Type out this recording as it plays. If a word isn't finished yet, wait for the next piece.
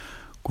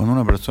Cuando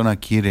una persona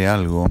quiere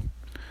algo,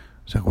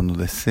 o sea, cuando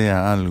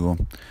desea algo,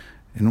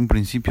 en un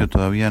principio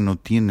todavía no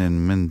tiene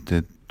en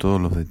mente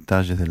todos los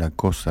detalles de la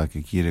cosa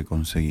que quiere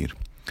conseguir.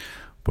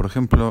 Por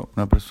ejemplo,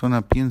 una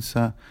persona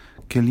piensa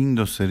qué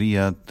lindo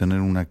sería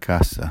tener una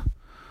casa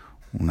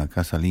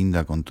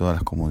linda con todas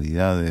las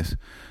comodidades,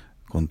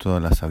 con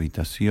todas las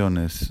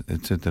habitaciones,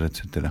 etcétera,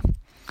 etcétera.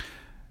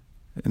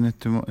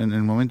 En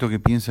el momento que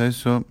piensa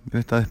eso, él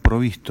está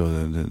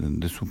desprovisto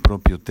de su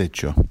propio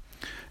techo.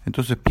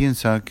 Entonces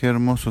piensa qué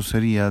hermoso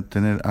sería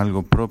tener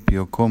algo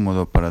propio,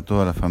 cómodo para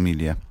toda la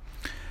familia.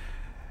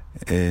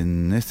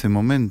 En ese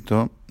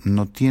momento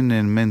no tiene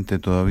en mente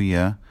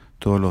todavía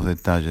todos los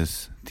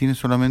detalles. Tiene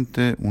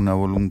solamente una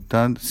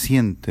voluntad,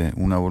 siente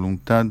una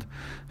voluntad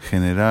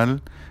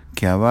general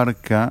que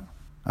abarca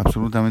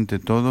absolutamente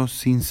todo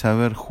sin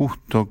saber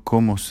justo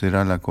cómo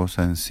será la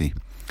cosa en sí.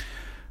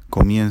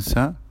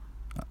 Comienza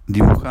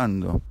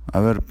dibujando.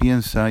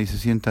 Piensa y se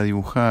sienta a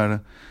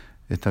dibujar.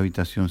 Esta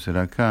habitación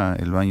será acá,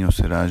 el baño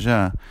será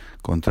allá.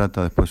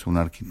 Contrata después un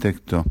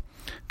arquitecto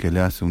que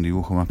le hace un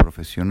dibujo más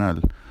profesional.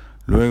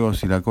 Luego,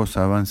 si la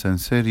cosa avanza en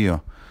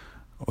serio,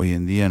 hoy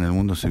en día en el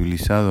mundo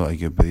civilizado hay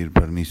que pedir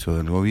permiso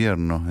del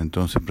gobierno,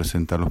 entonces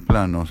presenta los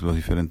planos, los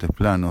diferentes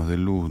planos de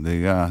luz, de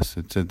gas,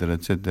 etcétera,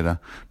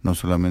 etcétera, no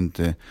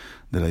solamente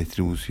de la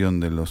distribución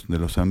de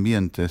los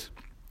ambientes.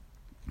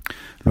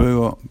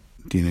 Luego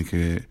tiene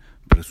que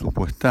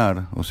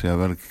presupuestar, o sea,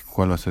 ver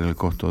cuál va a ser el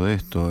costo de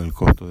esto, el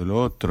costo de lo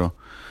otro,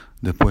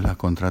 después las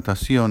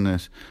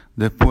contrataciones,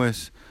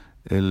 después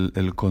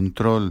el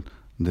control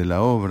de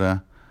la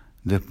obra,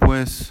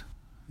 después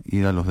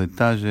ir a los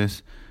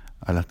detalles,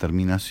 a las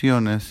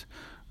terminaciones,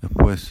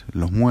 después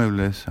los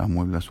muebles,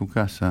 amuebla su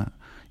casa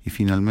y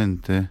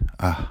finalmente,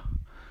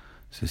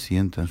 se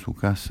sienta en su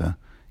casa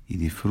y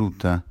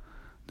disfruta,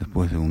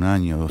 después de 1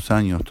 año, 2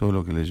 años, todo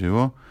lo que le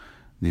llevó,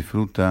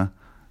 disfruta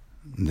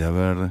de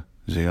haber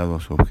llegado a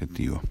su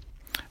objetivo.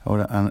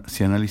 Ahora,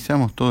 si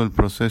analizamos todo el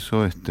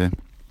proceso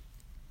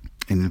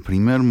en el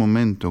primer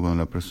momento cuando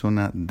la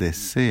persona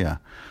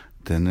desea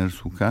tener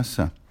su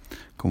casa,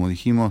 como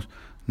dijimos,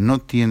 no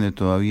tiene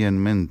todavía en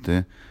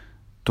mente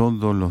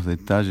todos los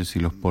detalles y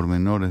los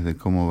pormenores de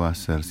cómo va a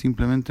ser.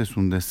 Simplemente es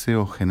un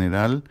deseo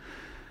general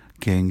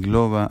que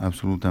engloba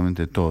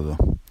absolutamente todo.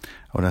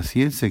 Ahora,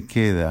 si él se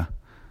queda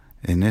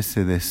en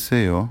ese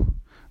deseo,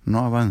 no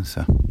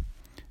avanza.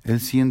 Él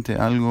siente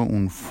algo,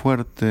 un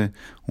fuerte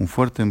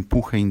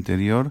empuje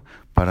interior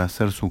para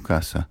hacer su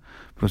casa.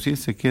 Pero si él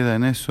se queda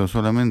en eso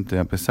solamente,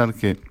 a pesar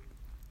que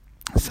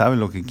sabe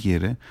lo que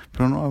quiere,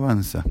 pero no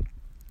avanza.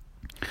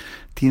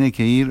 Tiene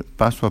que ir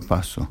paso a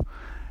paso,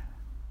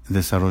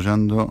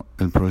 desarrollando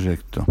el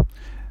proyecto.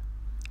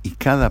 Y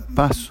cada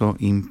paso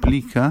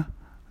implica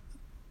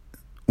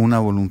una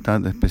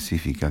voluntad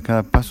específica.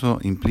 Cada paso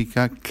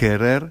implica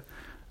querer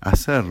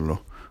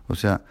hacerlo. O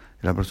sea,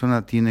 la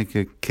persona tiene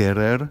que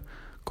querer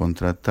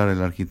contratar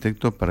al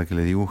arquitecto para que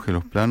le dibuje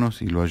los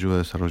planos y lo ayude a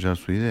desarrollar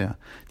su idea.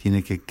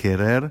 Tiene que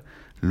querer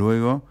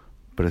luego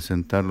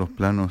presentar los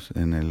planos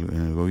en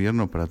el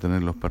gobierno para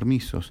tener los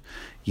permisos.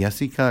 Y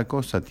así cada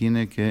cosa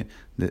tiene que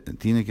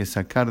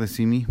sacar de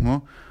sí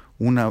mismo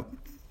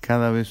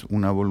cada vez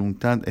una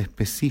voluntad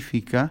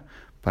específica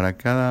para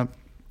cada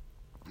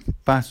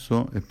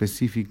paso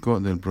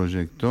específico del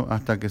proyecto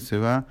hasta que se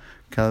va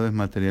cada vez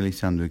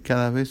materializando. Y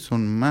cada vez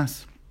son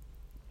más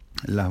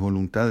las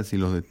voluntades y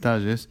los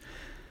detalles,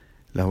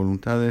 las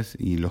voluntades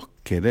y los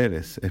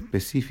quereres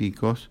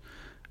específicos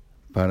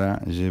para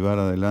llevar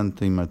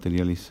adelante y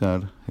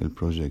materializar el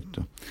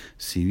proyecto.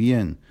 Si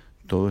bien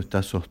todo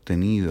está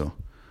sostenido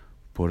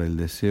por el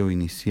deseo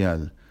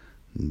inicial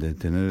de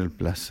tener el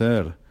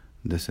placer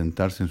de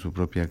sentarse en su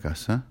propia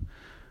casa,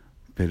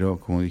 pero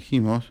como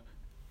dijimos,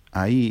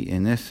 ahí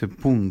en ese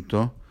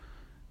punto,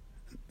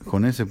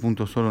 con ese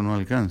punto solo no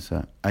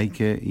alcanza, hay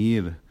que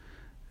ir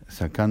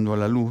sacando a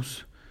la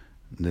luz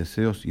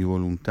deseos y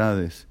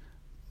voluntades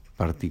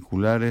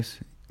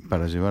particulares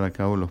para llevar a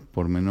cabo los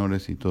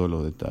pormenores y todos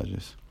los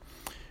detalles.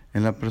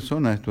 En la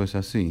persona esto es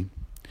así,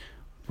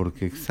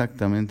 porque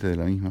exactamente de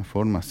la misma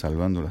forma,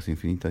 salvando las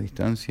infinitas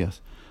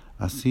distancias,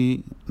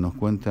 así nos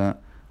cuenta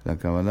la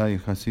Kabbalah y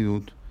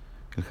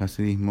el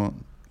hasidismo,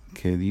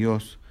 que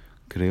Dios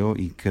creó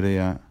y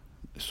crea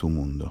su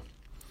mundo.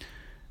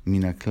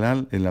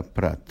 Minaklal el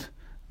aprat,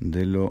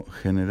 de lo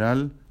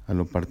general a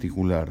lo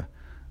particular,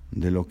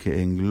 de lo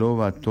que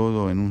engloba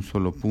todo en un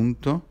solo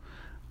punto,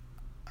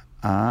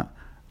 a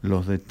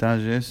los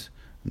detalles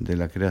de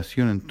la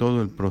creación en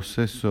todo el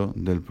proceso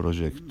del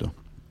proyecto.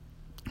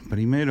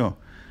 Primero,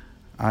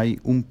 hay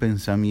un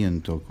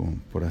pensamiento,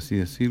 por así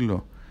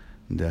decirlo,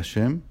 de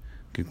Hashem,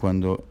 que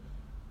cuando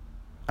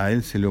a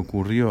él se le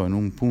ocurrió en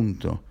un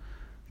punto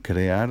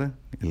crear,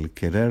 el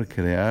querer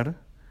crear,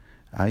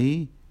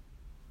 ahí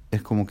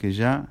es como que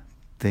ya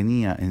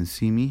tenía en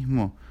sí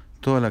mismo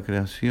toda la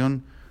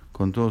creación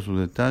con todos sus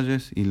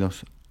detalles y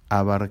los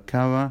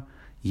abarcaba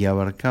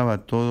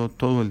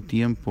todo el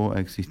tiempo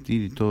a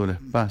existir y todo el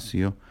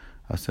espacio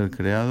a ser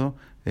creado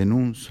en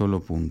un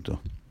solo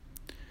punto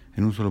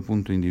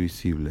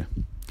indivisible.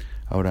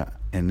 Ahora,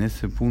 en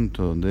ese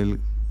punto donde él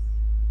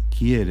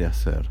quiere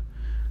hacer.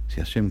 Si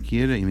Hashem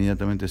quiere,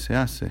 inmediatamente se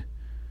hace,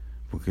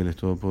 porque Él es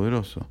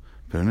todopoderoso.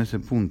 Pero en ese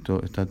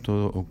punto está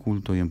todo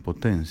oculto y en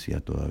potencia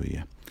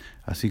todavía.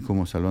 Así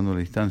como, salvando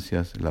las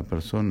distancias, la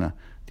persona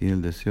tiene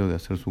el deseo de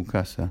hacer su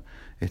casa,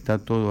 está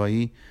todo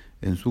ahí,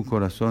 en su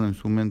corazón, en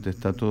su mente,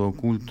 está todo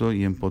oculto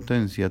y en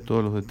potencia,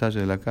 todos los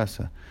detalles de la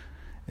casa.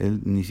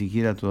 Él ni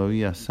siquiera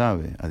todavía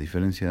sabe, a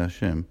diferencia de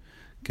Hashem,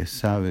 que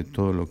sabe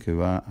todo lo que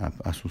va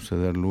a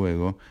suceder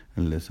luego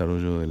en el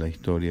desarrollo de la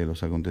historia y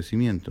los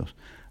acontecimientos.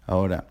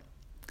 Ahora,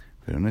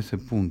 pero en ese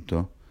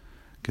punto,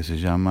 que se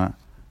llama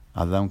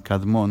Adam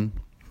Kadmon,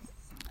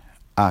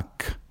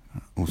 Ak,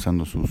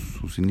 usando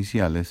sus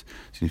iniciales,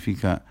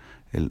 significa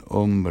el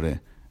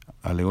hombre,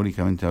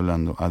 alegóricamente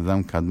hablando,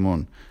 Adam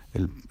Kadmon,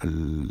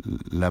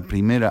 la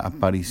primera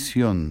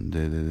aparición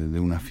de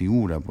una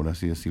figura, por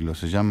así decirlo.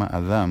 Se llama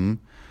Adam,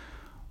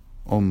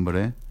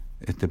 hombre,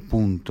 este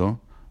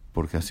punto,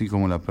 porque así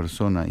como la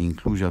persona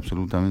incluye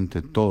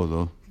absolutamente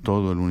todo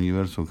el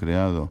universo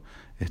creado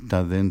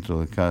está dentro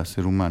de cada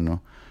ser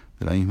humano,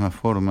 de la misma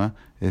forma,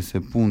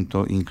 ese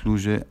punto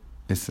incluye,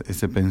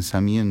 ese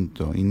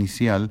pensamiento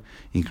inicial,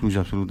 incluye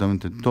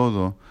absolutamente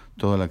toda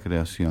la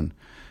creación.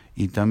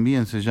 Y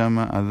también se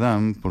llama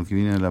Adam porque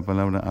viene de la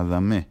palabra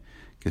Adamé,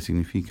 que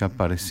significa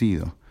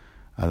parecido.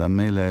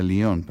 Adamé la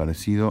Elión,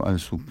 parecido al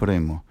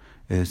Supremo.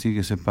 Es decir,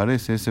 que se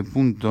parece, ese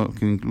punto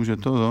que incluye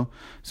todo,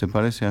 se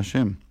parece a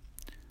Hashem.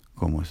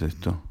 ¿Cómo es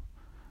esto?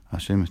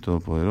 Hashem es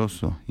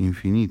todopoderoso,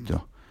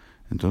 infinito.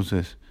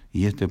 Entonces,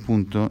 y este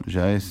punto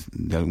ya es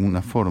de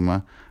alguna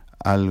forma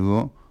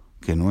algo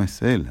que no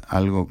es Él,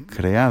 algo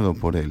creado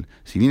por Él.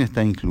 Si bien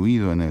está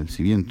incluido en Él,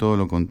 si bien todo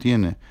lo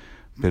contiene,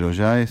 pero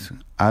ya es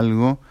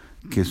algo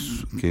que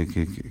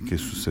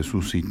se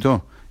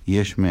suscitó,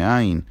 Yesh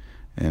Me'ain,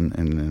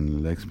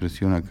 en la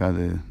expresión acá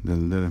del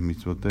Derech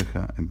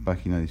Mitzvoteja, en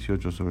página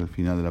 18, sobre el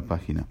final de la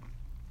página.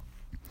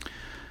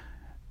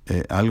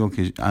 Algo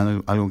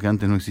que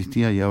antes no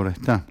existía y ahora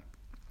está.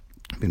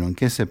 Pero ¿en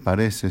qué se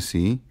parece?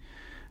 Sí,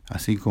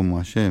 así como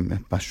Hashem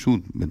es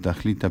Pashut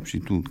Betachlit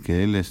Apshitut,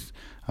 que Él es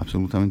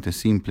absolutamente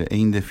simple e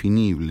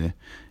indefinible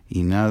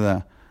y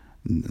nada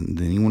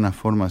de ninguna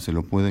forma se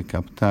lo puede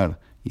captar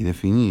y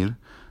definir,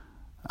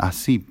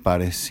 así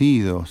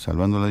parecido,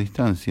 salvando las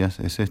distancias,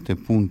 es este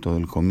punto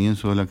del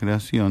comienzo de la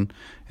creación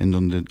en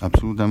donde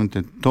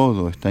absolutamente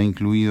todo está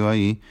incluido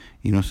ahí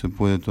y no se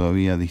puede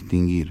todavía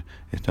distinguir,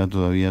 está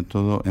todavía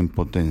todo en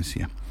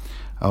potencia.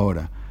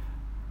 Ahora,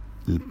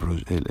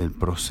 el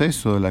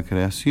proceso de la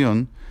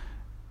creación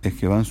es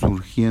que van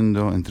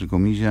surgiendo, entre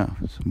comillas,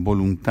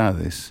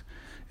 voluntades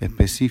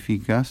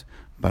específicas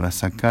para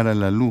sacar a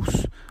la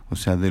luz, o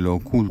sea, de lo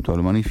oculto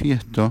al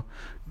manifiesto,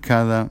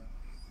 cada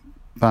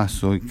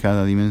paso y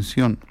cada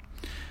dimensión,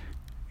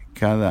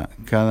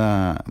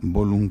 cada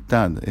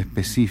voluntad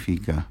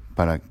específica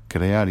para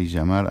crear y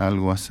llamar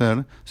algo a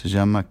ser, se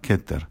llama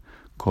Keter,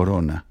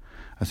 corona.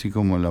 Así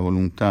como la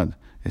voluntad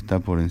está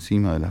por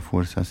encima de las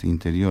fuerzas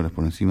interiores,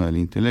 por encima del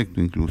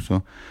intelecto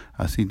incluso,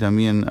 así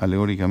también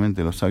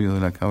alegóricamente los sabios de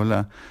la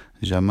Kabbalah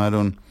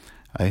llamaron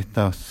a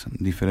estas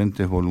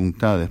diferentes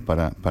voluntades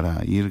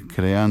para ir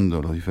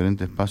creando los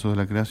diferentes pasos de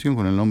la creación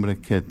con el nombre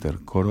Keter,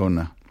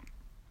 corona.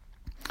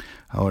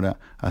 Ahora,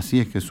 así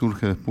es que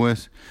surge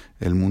después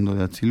el mundo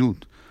de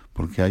Atzilut,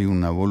 porque hay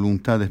una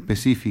voluntad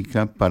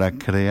específica para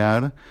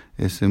crear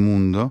ese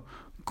mundo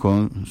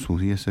con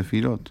sus 10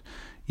 sefirot.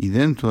 Y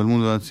dentro del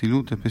mundo de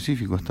Atzilut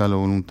específico está la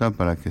voluntad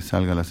para que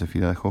salga la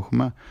sefirá de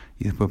Jochma,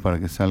 y después para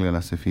que salga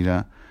la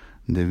sefirá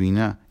de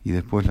Biná, y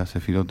después las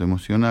sefirot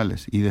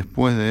emocionales. Y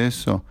después de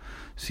eso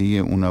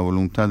sigue una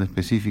voluntad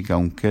específica,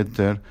 un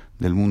Keter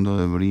del mundo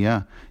de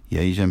Briá, y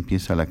ahí ya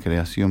empieza la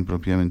creación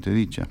propiamente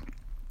dicha.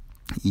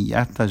 Y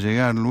hasta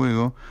llegar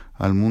luego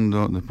al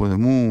mundo, después de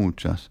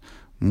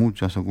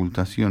muchas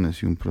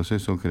ocultaciones y un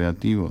proceso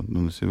creativo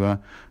donde se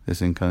va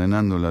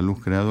desencadenando la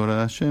luz creadora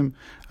de Hashem,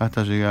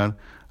 hasta llegar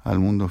al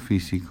mundo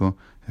físico,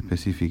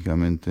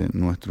 específicamente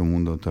nuestro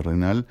mundo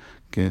terrenal,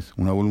 que es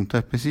una voluntad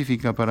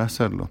específica para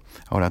hacerlo.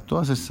 Ahora,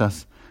 todas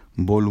esas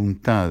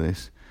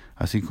voluntades,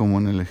 así como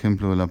en el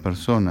ejemplo de la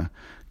persona,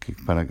 que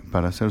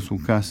para hacer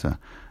su casa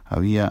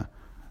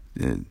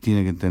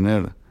tiene que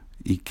tener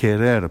y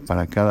querer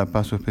para cada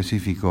paso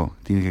específico,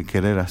 tiene que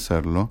querer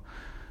hacerlo,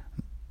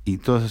 y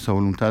todas esas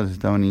voluntades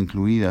estaban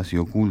incluidas y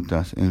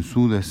ocultas en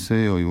su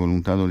deseo y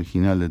voluntad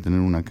original de tener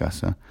una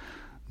casa.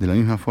 De la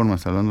misma forma,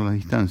 salvando las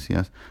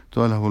distancias,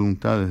 todas las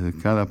voluntades de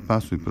cada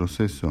paso y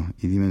proceso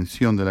y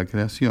dimensión de la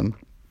creación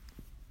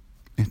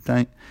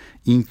están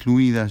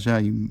incluidas ya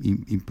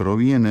y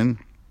provienen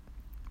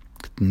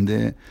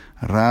de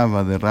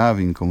Rava, de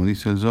Rabin, como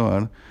dice el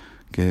Zohar,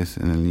 que es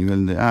en el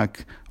nivel de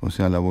Ak, o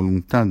sea, la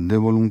voluntad de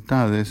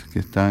voluntades que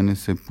está en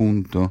ese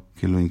punto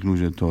que lo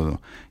incluye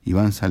todo. Y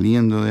van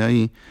saliendo de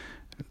ahí,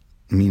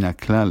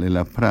 Minaklal, el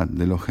Aprat,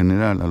 de lo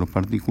general a lo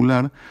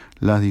particular,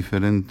 las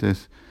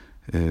diferentes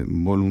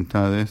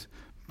voluntades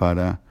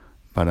para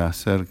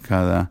hacer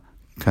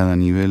cada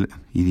nivel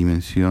y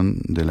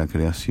dimensión de la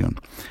creación.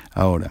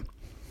 Ahora,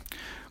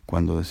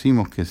 cuando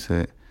decimos que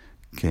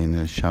en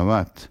el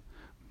Shabbat,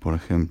 por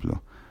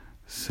ejemplo,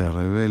 se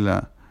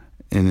revela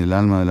en el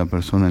alma de la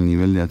persona el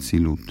nivel de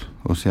Atzilut,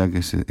 o sea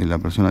que la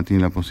persona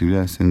tiene la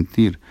posibilidad de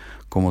sentir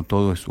como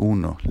todo es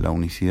uno, la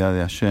unicidad de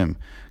Hashem,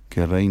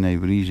 que reina y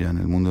brilla en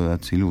el mundo de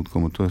Atzilut,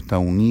 como todo está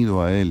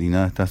unido a él y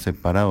nada está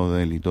separado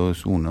de él y todo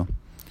es uno.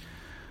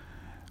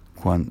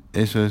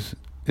 Ese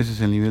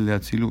es el nivel de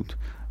Atzilut.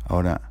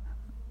 Ahora,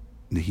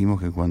 dijimos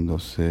que cuando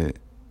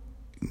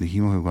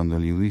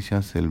el Yehudí se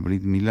hace el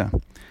Brit Milá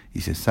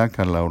y se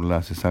saca la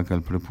orla, se saca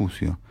el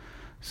prepucio,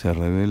 se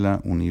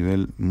revela un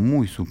nivel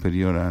muy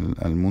superior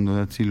al mundo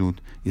de Atzilut,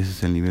 y ese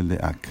es el nivel de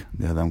Ak,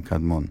 de Adam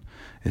Kadmon,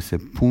 ese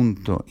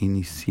punto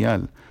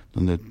inicial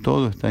donde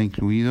todo está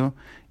incluido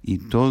y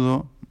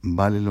todo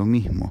vale lo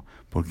mismo,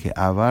 porque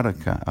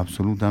abarca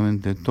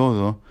absolutamente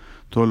todos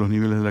los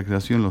niveles de la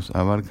creación los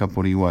abarca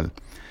por igual.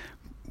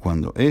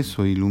 Cuando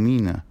eso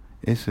ilumina,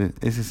 ese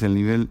es el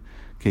nivel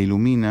que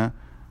ilumina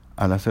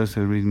al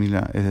hacerse el Brit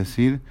Milá, es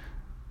decir,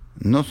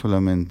 no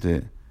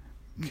solamente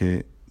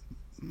que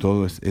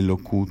todo es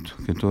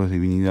Elokut, que todo es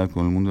divinidad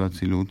con el mundo de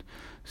Atzilut,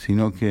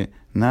 sino que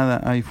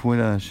nada hay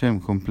fuera de Hashem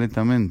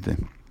completamente,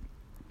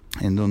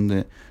 en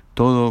donde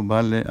todo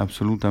vale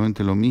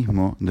absolutamente lo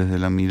mismo desde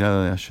la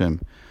mirada de Hashem.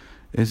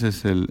 Ese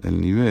es el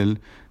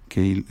nivel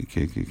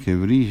que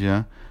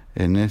brilla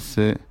en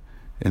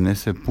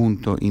ese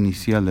punto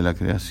inicial de la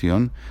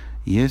creación,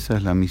 y esa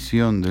es la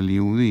misión del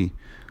Yehudí,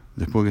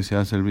 después que se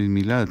hace el Brit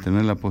Milá,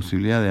 tener la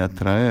posibilidad de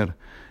atraer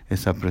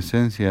esa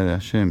presencia de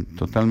Hashem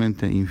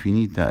totalmente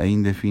infinita e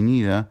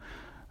indefinida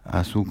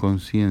a su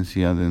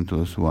conciencia dentro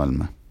de su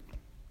alma.